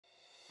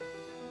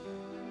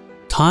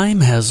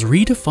Time has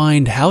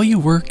redefined how you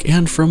work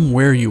and from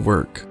where you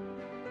work.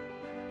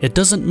 It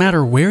doesn't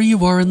matter where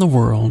you are in the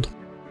world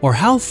or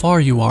how far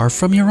you are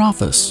from your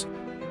office.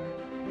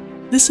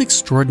 This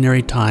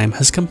extraordinary time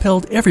has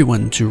compelled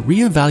everyone to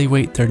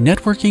reevaluate their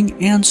networking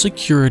and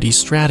security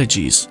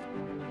strategies.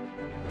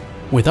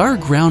 With our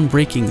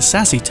groundbreaking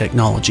SASE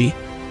technology,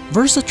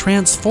 Versa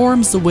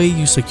transforms the way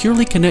you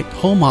securely connect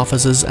home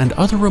offices and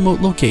other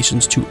remote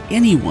locations to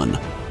anyone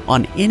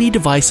on any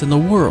device in the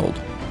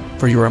world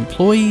for your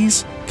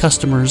employees,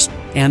 customers,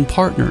 and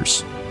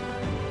partners.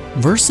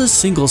 Versa's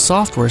single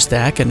software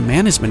stack and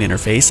management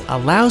interface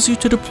allows you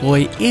to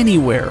deploy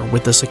anywhere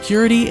with the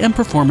security and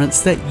performance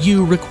that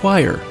you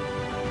require.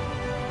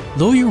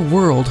 Though your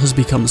world has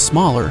become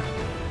smaller,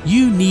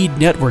 you need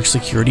network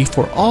security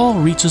for all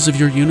reaches of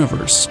your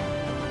universe.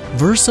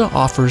 Versa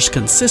offers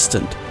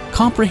consistent,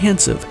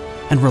 comprehensive,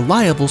 and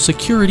reliable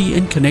security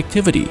and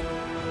connectivity.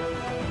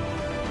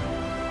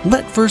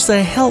 Let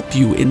Versa help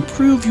you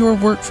improve your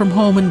work from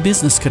home and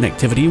business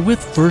connectivity with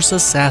Versa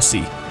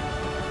SASE.